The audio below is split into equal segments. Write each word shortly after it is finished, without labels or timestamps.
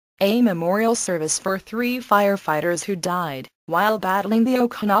A memorial service for 3 firefighters who died while battling the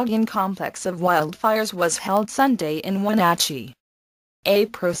Okanogan Complex of wildfires was held Sunday in Wenatchee. A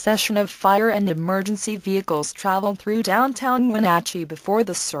procession of fire and emergency vehicles traveled through downtown Wenatchee before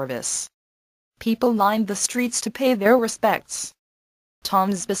the service. People lined the streets to pay their respects.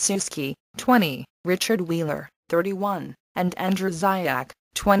 Tom Zbyszewski, 20, Richard Wheeler, 31, and Andrew Zajac,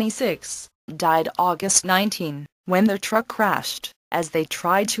 26, died August 19, when their truck crashed, as they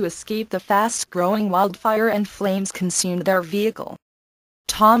tried to escape the fast-growing wildfire and flames consumed their vehicle.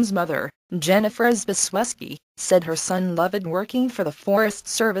 Tom's mother, Jennifer Zbyszweski, said her son loved working for the Forest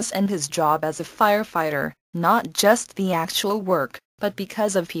Service and his job as a firefighter, not just the actual work, but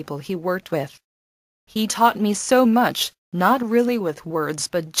because of people he worked with. "He taught me so much, not really with words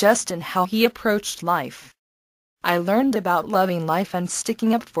but just in how he approached life. I learned about loving life and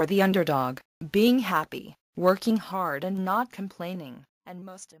sticking up for the underdog, being happy, working hard and not complaining, and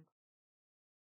most importantly,